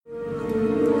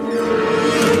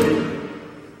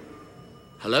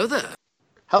Hello there.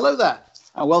 Hello there,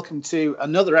 and welcome to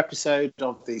another episode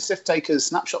of the Sith Takers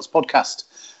Snapshots podcast.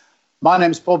 My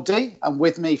name's Bob D, and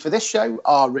with me for this show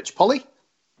are Rich Polly.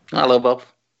 Hello, Bob.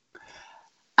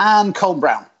 And Colin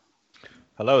Brown.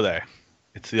 Hello there.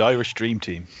 It's the Irish Dream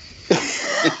Team.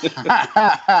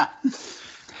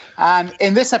 And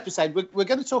in this episode, we're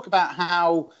going to talk about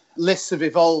how lists have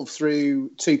evolved through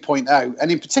 2.0,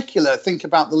 and in particular, think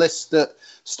about the lists that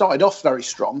started off very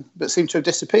strong but seem to have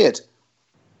disappeared.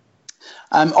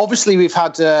 Obviously, we've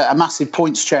had a massive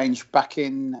points change back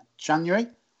in January.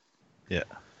 Yeah.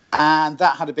 And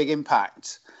that had a big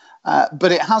impact.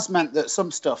 But it has meant that some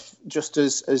stuff just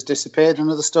has disappeared and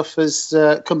other stuff has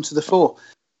come to the fore.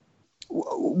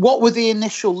 What were the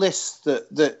initial lists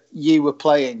that you were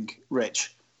playing,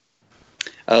 Rich?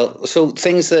 So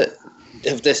things that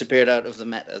have disappeared out of the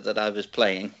meta that I was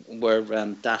playing were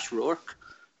Dash Rourke.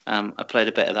 I played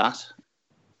a bit of that.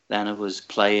 Then I was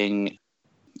playing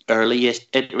early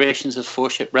iterations of Four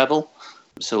Ship Rebel.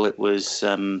 So it was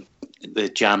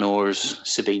the Jan Ors,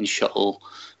 Sabine Shuttle,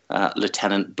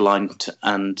 Lieutenant Blount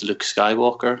and Luke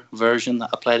Skywalker version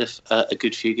that I played a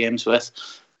good few games with.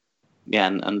 Yeah,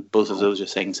 and both of those are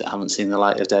things that haven't seen the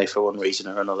light of day for one reason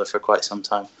or another for quite some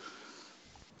time.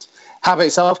 How about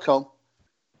yourself, Cole?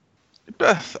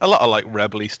 A lot of like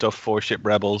Rebel-y stuff, Four Ship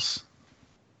Rebels,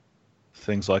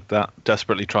 things like that.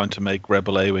 Desperately trying to make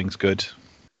Rebel A-Wings good.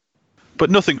 But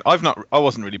nothing, I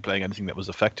wasn't really playing anything that was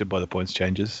affected by the points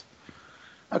changes.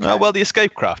 Okay. Well, the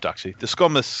escape craft, actually. The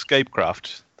Scum escape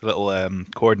craft, the little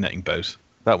coordinating boat,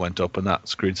 that went up and that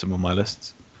screwed some of my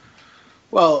lists.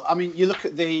 Well, I mean, you look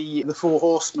at the Four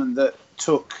Horsemen that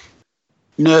took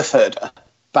Nerf Herder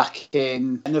back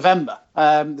in November,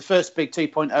 the first big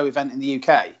 2.0 event in the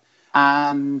UK.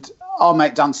 And our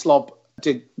mate Dan Slob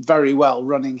did very well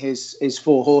running his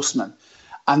Four Horsemen.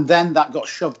 And then that got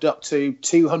shoved up to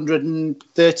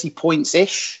 230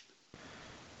 points-ish.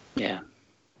 Yeah.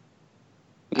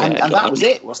 And that was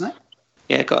it, wasn't it?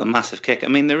 Yeah, it got a massive kick. I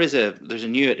mean, there's a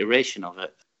new iteration of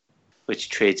it, which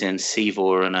trades in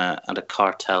Seevor and a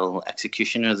cartel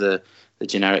executioner, the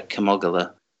generic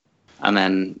Kamogala. And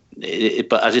then,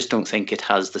 but I just don't think it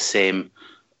has the same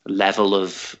level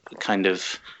of kind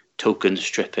of token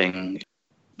stripping,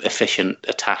 efficient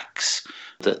attacks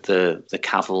that the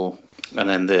Cavil and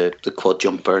then the quad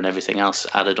jumper and everything else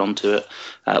added onto it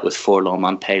with Forlom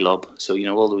and Paylob. So,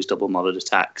 all those double modded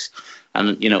attacks.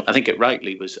 And, I think it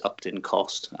rightly was upped in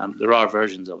cost. There are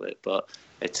versions of it, but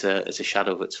it's a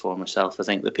shadow of its former self. I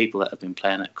think the people that have been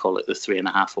playing it call it the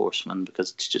 3.5 Horsemen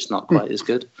because it's just not quite as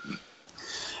good.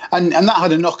 And that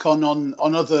had a knock-on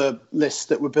other lists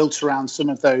that were built around some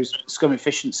of those scum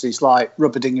efficiencies like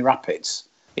Rubber Dinghy Rapids.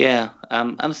 Yeah,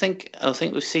 and I think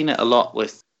we've seen it a lot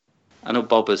with. I know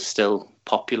Bob is still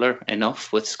popular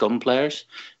enough with scum players,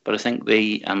 but I think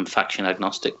the faction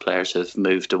agnostic players have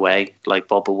moved away. Like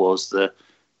Boba was the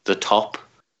top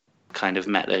kind of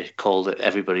meta call that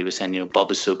everybody was saying,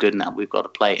 Bob is so good now, we've got to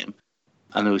play him.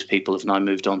 And those people have now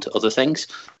moved on to other things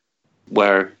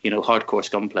where, hardcore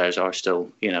scum players are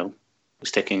still,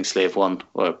 sticking Slave 1,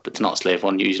 or it's not Slave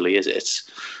 1 usually, is it? It's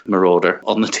Marauder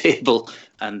on the table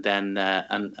and then,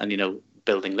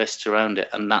 building lists around it.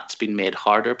 And that's been made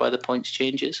harder by the points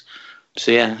changes. So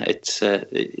yeah, it's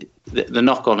the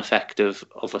knock-on effect of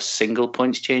a single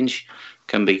points change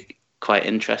can be quite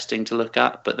interesting to look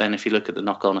at. But then if you look at the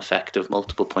knock-on effect of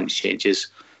multiple points changes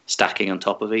stacking on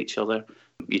top of each other,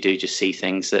 you do just see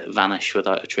things that vanish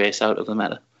without a trace out of the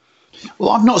meta. Well,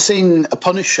 I've not seen a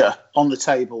Punisher on the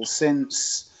table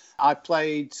since I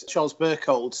played Charles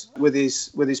Burkhold with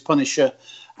his Punisher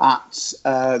at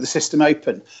the System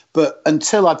Open. But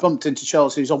until I bumped into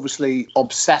Charles, who's obviously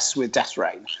obsessed with Death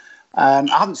Rain, I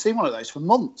haven't seen one of those for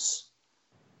months.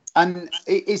 And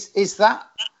is that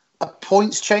a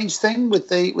points change thing with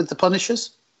the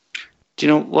Punishers? Do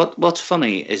you know what's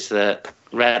funny is that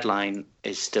Redline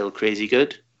is still crazy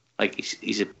good. Like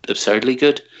he's absurdly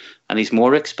good, and he's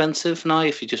more expensive now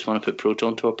if you just want to put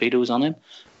proton torpedoes on him.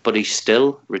 But he's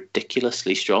still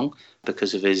ridiculously strong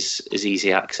because of his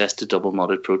easy access to double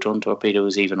modded proton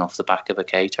torpedoes, even off the back of a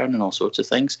K-turn and all sorts of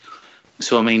things.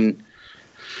 So I mean,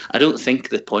 I don't think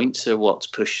the points are what's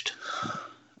pushed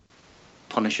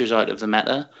Punishers out of the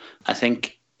meta. I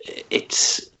think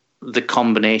it's the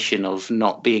combination of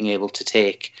not being able to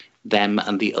take them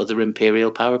and the other Imperial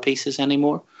power pieces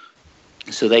anymore.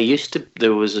 So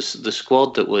there was the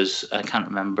squad that was, I can't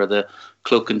remember, the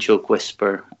Cloak and Choke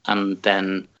Whisper and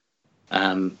then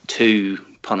 2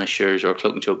 Punishers, or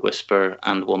Cloak and Choke Whisper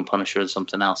and 1 Punisher and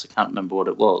something else. I can't remember what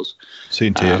it was.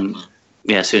 Soontir.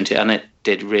 Yeah, Soontir. And it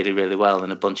did really, really well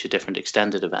in a bunch of different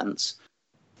extended events.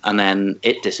 And then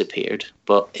it disappeared,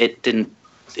 but it didn't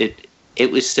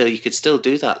it was still, you could still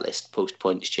do that list post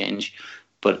points change,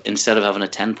 but instead of having a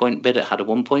 10-point bid, it had a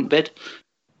 1-point bid,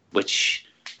 which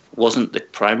wasn't the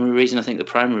primary reason. I think the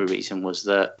primary reason was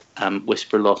that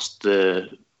Whisper lost the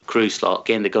crew slot,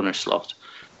 gained the gunner slot,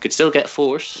 could still get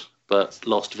Force, but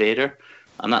lost Vader,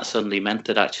 and that suddenly meant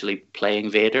that actually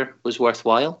playing Vader was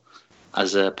worthwhile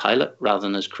as a pilot rather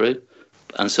than as crew.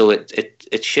 And so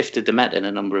it shifted the meta in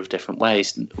a number of different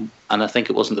ways. And I think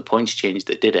it wasn't the points change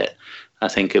that did it. I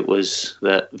think it was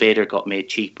that Vader got made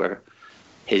cheaper.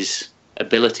 His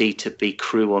ability to be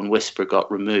crew on Whisper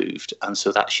got removed. And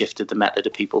so that shifted the meta to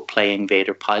people playing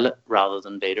Vader pilot rather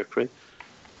than Vader crew.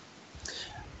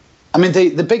 I mean,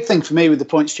 the big thing for me with the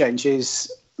points change is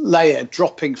Leia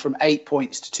dropping from 8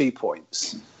 points to 2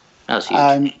 points. That's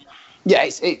huge. Yeah,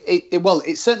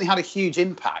 it certainly had a huge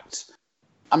impact.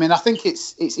 I mean, I think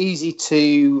it's easy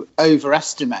to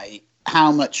overestimate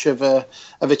how much of a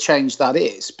change that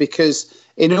is, because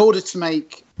in order to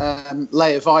make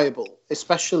Leia viable,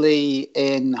 especially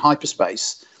in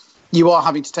hyperspace, you are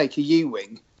having to take a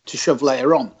U-wing to shove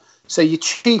Leia on. So your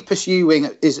cheapest U-wing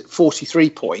is at 43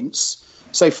 points.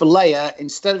 So for Leia,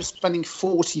 instead of spending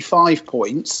 45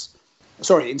 points,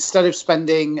 instead of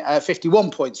spending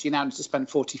 51 points, you now need to spend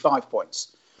 45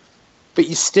 points. But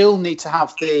you still need to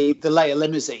have the Leia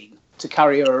limousine to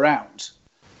carry her around.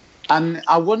 And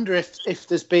I wonder if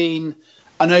there's been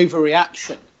an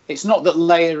overreaction. It's not that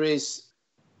Leia is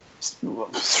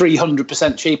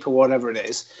 300% cheaper, whatever it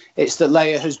is. It's that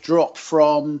Leia has dropped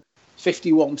from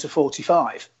 51 to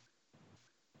 45.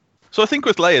 So I think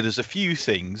with Leia, there's a few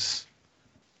things.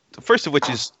 The first of which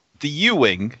is the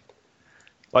U-wing.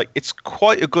 Like, it's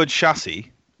quite a good chassis,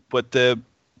 but the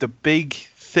big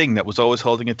thing that was always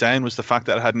holding it down was the fact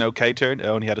that it had no K-turn. It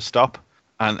only had a stop.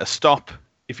 And a stop,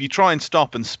 if you try and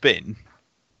stop and spin,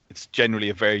 it's generally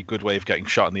a very good way of getting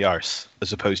shot in the arse,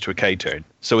 as opposed to a K-turn.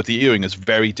 So with the U-wing, it's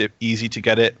very easy to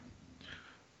get it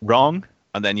wrong,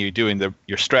 and then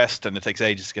you're stressed, and it takes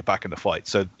ages to get back in the fight.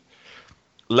 So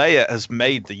Leia has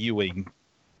made the U-wing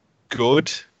good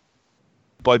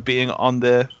by being on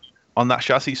that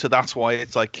chassis, so that's why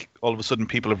it's like all of a sudden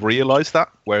people have realized that,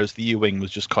 whereas the U-wing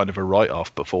was just kind of a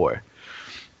write-off before.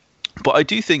 But I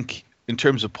do think in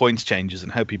terms of points changes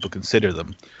and how people consider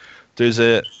them, there's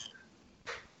a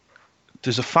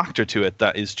factor to it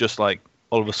that is just like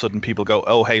all of a sudden people go,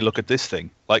 oh, hey, look at this thing.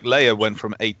 Like Leia went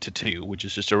from 8 to 2, which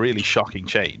is just a really shocking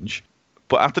change.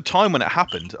 But at the time when it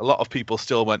happened, a lot of people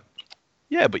still went,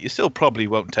 yeah, but you still probably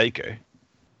won't take her,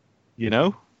 you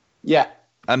know? Yeah.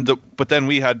 But then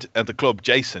we had at the club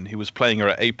Jason, who was playing her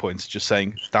at 8 points, just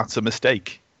saying that's a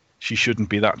mistake. She shouldn't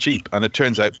be that cheap. And it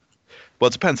turns out, well,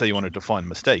 it depends how you want to define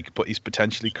mistake, but he's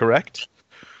potentially correct.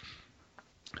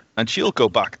 And she'll go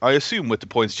back. I assume with the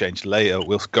points change, Leia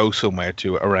will go somewhere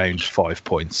to around 5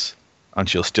 points, and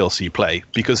she'll still see play,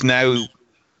 because now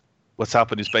what's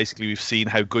happened is basically we've seen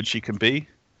how good she can be.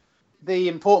 The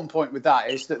important point with that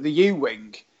is that the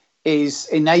U-wing is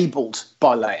enabled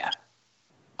by Leia.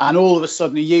 And all of a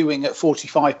sudden, a U-wing at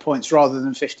 45 points rather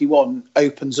than 51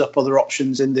 opens up other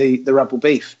options in the Rebel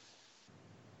beef.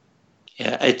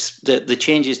 Yeah, it's the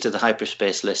changes to the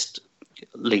hyperspace list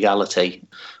legality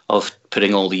of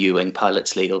putting all the U-wing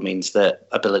pilots legal means that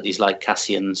abilities like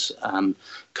Cassian's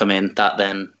come in. That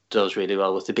then does really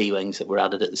well with the B-wings that were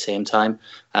added at the same time.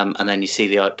 And then you see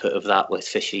the output of that with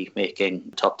Fishy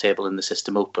making top table in the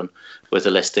system open with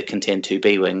a list that contained 2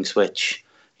 B-wings, which,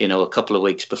 you know, a couple of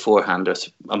weeks beforehand or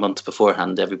a month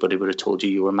beforehand, everybody would have told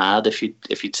you were mad if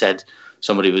you'd said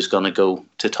somebody was going to go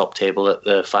to top table at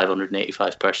the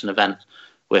 585 person event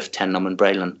with Tennum and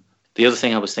Braylon. The other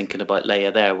thing I was thinking about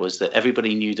Leia there was that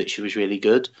everybody knew that she was really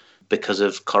good because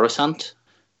of Coruscant,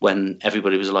 when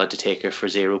everybody was allowed to take her for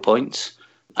 0 points.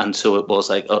 And so it was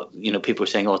like, people were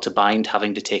saying, to bind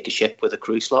having to take a ship with a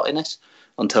crew slot in it,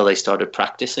 until they started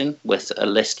practicing with a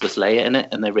list with Leia in it,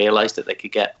 and they realised that they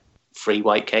could get free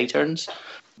white K turns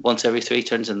once every 3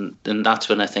 turns, and that's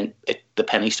when I think the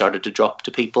penny started to drop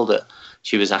to people that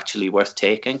she was actually worth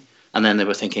taking. And then they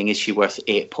were thinking, is she worth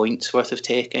 8 points worth of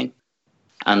taking?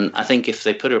 And I think if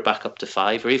they put her back up to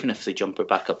 5, or even if they jump her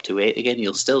back up to 8 again,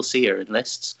 you'll still see her in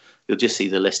lists. You'll just see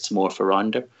the lists more for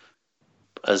rounder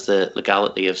as the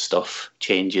legality of stuff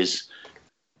changes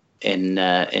in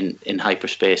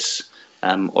hyperspace,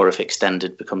 or if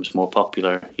extended becomes more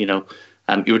popular. You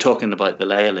were talking about the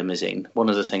Leia limousine. One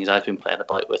of the things I've been playing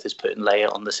about with is putting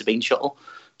Leia on the Sabine shuttle,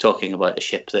 talking about a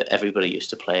ship that everybody used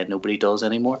to play and nobody does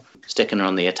anymore, sticking her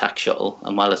on the attack shuttle.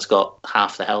 And while it's got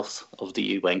half the health of the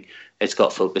U-wing, it's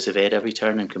got focus evade every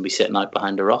turn and can be sitting out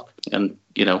behind a rock. And,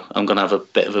 I'm going to have a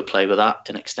bit of a play with that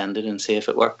in extended and see if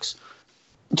it works.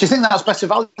 Do you think that's better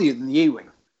value than the U-wing?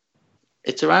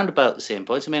 it's around about the same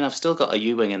points. I mean, I've still got a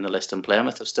U-wing in the list I'm playing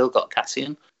with. I've still got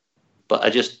Cassian, but I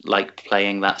just like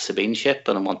playing that Sabine ship,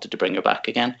 and I wanted to bring her back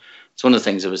again. It's one of the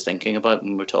things I was thinking about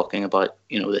when we were talking about,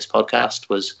 this podcast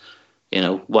was,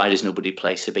 why does nobody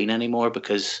play Sabine anymore?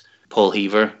 Because Paul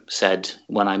Heaver said,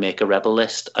 when I make a rebel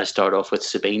list, I start off with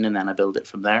Sabine and then I build it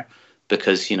from there.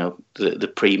 Because,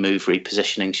 the pre-move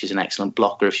repositioning, she's an excellent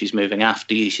blocker if she's moving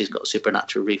after you. She's got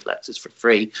supernatural reflexes for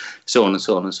free, so on and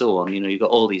so on and so on. You've got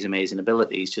all these amazing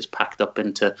abilities just packed up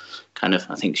into kind of,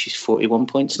 I think she's 41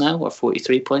 points now, or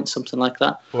 43 points, something like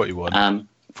that. 41.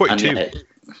 42.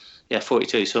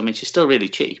 42. So, I mean, she's still really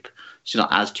cheap. She's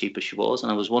not as cheap as she was.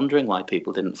 And I was wondering why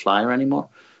people didn't fly her anymore.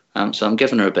 So I'm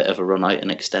giving her a bit of a run out and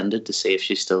extended to see if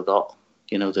she's still got,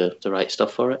 the right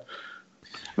stuff for it.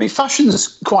 I mean,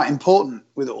 fashion's quite important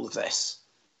with all of this.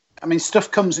 I mean,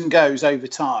 stuff comes and goes over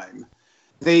time.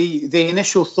 The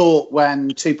initial thought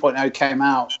when 2.0 came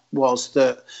out was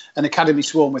that an Academy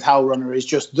Swarm with Howlrunner is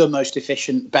just the most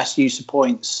efficient, best use of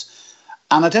points.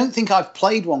 And I don't think I've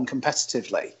played one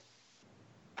competitively,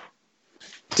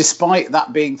 despite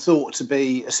that being thought to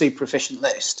be a super efficient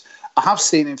list. I have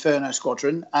seen Inferno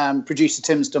Squadron. Producer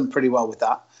Tim's done pretty well with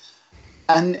that.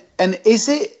 And is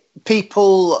it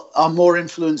people are more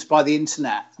influenced by the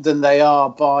internet than they are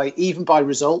by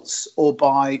results or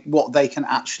by what they can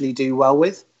actually do well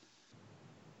with?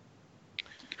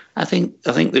 I think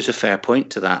there's a fair point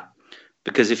to that,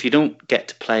 because if you don't get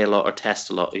to play a lot or test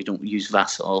a lot, or you don't use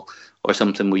Vassal or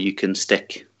something where you can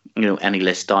stick any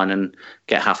list down and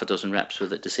get half a dozen reps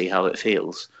with it to see how it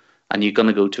feels, and you're going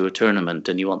to go to a tournament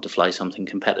and you want to fly something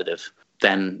competitive,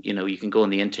 then you can go on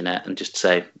the internet and just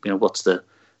say, what's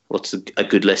a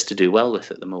good list to do well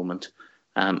with at the moment.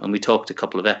 And we talked a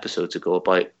couple of episodes ago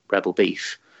about Rebel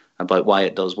Beef, about why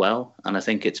it does well. And I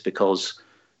think it's because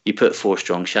you put 4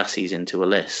 strong chassis into a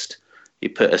list, you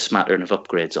put a smattering of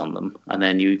upgrades on them, and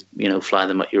then you fly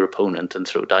them at your opponent and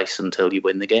throw dice until you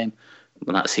win the game.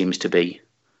 And that seems to be,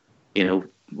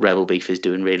 Rebel Beef is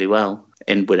doing really well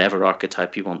in whatever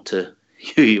archetype you want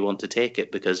to take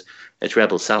it, because it's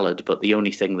Rebel Salad, but the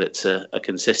only thing that's a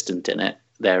consistent in it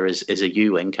there is a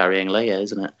U-wing carrying Leia,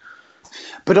 isn't it?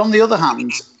 But on the other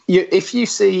hand, if you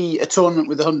see a tournament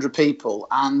with 100 people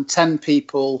and 10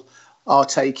 people are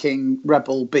taking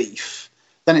Rebel Beef,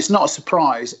 then it's not a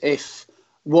surprise if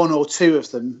 1 or 2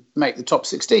 of them make the top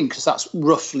 16, because that's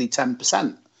roughly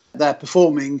 10%. They're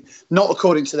performing not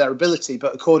according to their ability,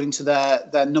 but according to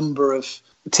their number of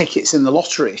tickets in the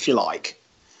lottery, if you like.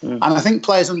 Mm. And I think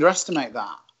players underestimate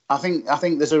that. I think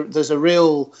there's a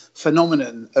real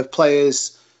phenomenon of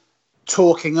players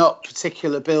talking up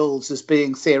particular builds as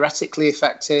being theoretically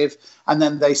effective, and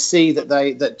then they see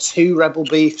that 2 Rebel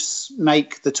Beefs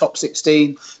make the top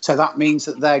 16, so that means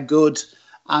that they're good,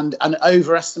 and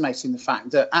overestimating the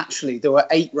fact that actually there were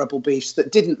 8 Rebel Beefs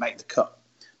that didn't make the cut,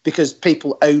 because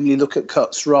people only look at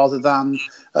cuts rather than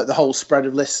at the whole spread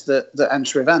of lists that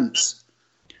enter events.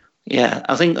 Yeah,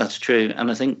 I think that's true,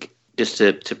 and I think just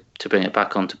to bring it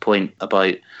back onto point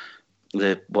about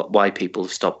why people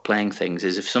have stopped playing things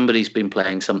is if somebody's been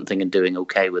playing something and doing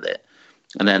okay with it,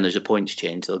 and then there's a points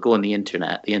change, they'll go on the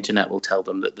internet. The internet will tell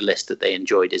them that the list that they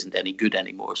enjoyed isn't any good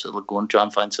anymore, so they'll go and try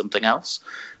and find something else.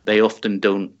 They often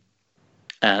don't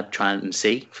try and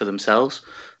see for themselves.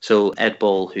 So Ed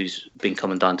Ball, who's been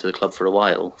coming down to the club for a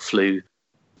while, flew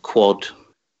quad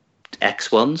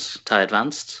X1s, TIE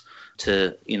Advanced,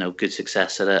 to good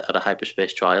success at a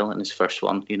hyperspace trial in his first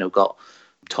one. Got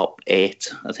top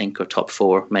 8, I think, or top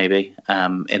 4 maybe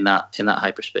in that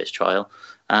hyperspace trial.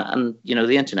 And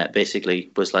the internet basically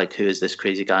was like, who is this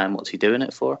crazy guy and what's he doing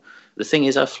it for? The thing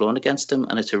is, I've flown against him,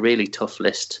 and it's a really tough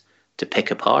list to pick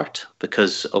apart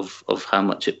because of how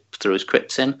much it throws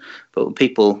crits in. But when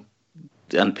people,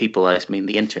 I mean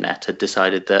the internet, had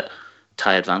decided that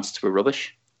TIE Advanced were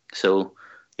rubbish, so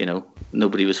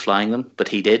nobody was flying them, but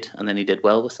he did, and then he did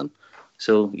well with them.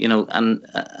 So, and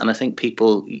I think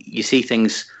people, you see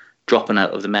things dropping out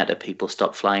of the meta, people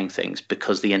stop flying things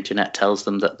because the internet tells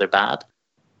them that they're bad,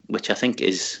 which I think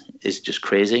is just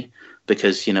crazy,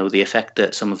 because, the effect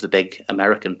that some of the big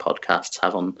American podcasts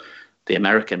have on the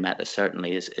American meta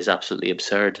certainly is absolutely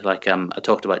absurd. Like I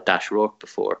talked about Dash Rourke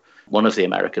before. One of the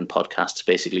American podcasts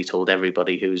basically told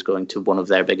everybody who's going to one of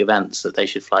their big events that they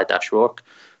should fly Dash Rourke.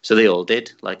 So they all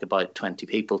did. Like about 20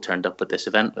 people turned up at this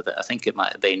event with it. I think it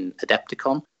might have been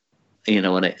Adepticon,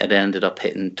 and it ended up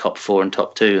hitting top 4 and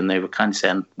top 2. And they were kind of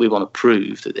saying, we want to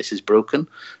prove that this is broken,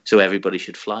 so everybody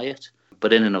should fly it.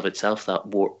 But in and of itself, that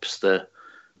warps the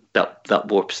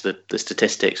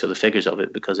statistics or the figures of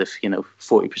it, because if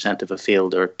 40% of a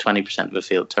field or 20% of a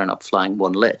field turn up flying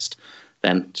one list,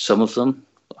 then some of them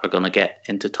are going to get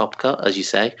into top cut, as you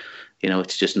say.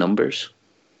 it's just numbers.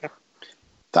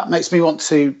 That makes me want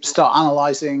to start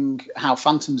analysing how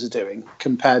Phantoms are doing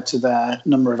compared to their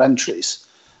number of entries.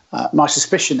 My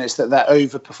suspicion is that they're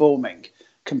overperforming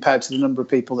compared to the number of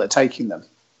people that are taking them.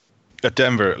 At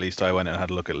Denver, at least, I went and had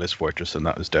a look at List Fortress, and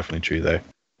that was definitely true there.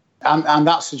 And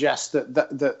that suggests that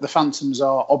the Phantoms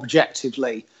are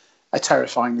objectively a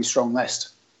terrifyingly strong list.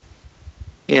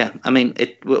 Yeah, I mean,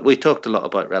 we talked a lot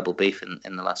about Rebel Beef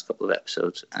in the last couple of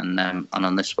episodes, and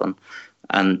on this one,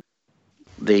 and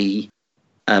the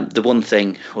one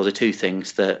thing or the two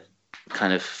things that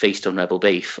kind of feast on Rebel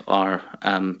Beef are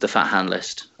the Fat Hand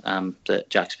list that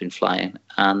Jack's been flying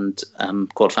and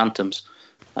Quad Phantoms.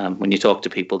 When you talk to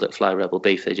people that fly Rebel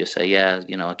Beef, they just say, "Yeah,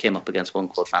 I came up against one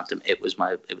Quad Phantom. It was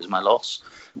my loss,"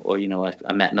 or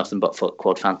I met nothing but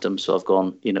Quad Phantoms, so I've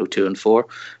gone 2 and 4.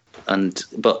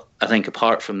 But I think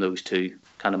apart from those two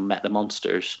kind of meta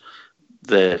monsters,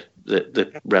 the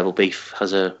Rebel Beef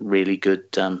has a really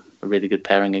good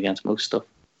pairing against most stuff.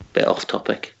 Bit off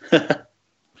topic.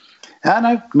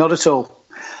 No, not at all.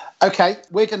 Okay,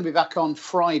 we're going to be back on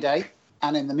Friday,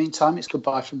 and in the meantime, it's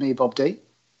goodbye from me, Bob D,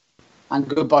 and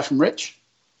goodbye from Rich.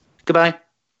 Goodbye.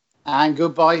 And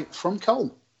goodbye from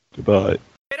Cole. Goodbye.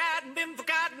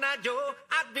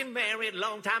 I've been married a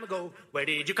long time ago. Where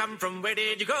did you come from? Where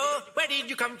did you go? Where did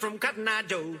you come from, Cotton Eye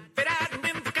Joe? If it hadn't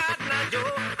been for Cotton Eye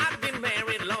Joe,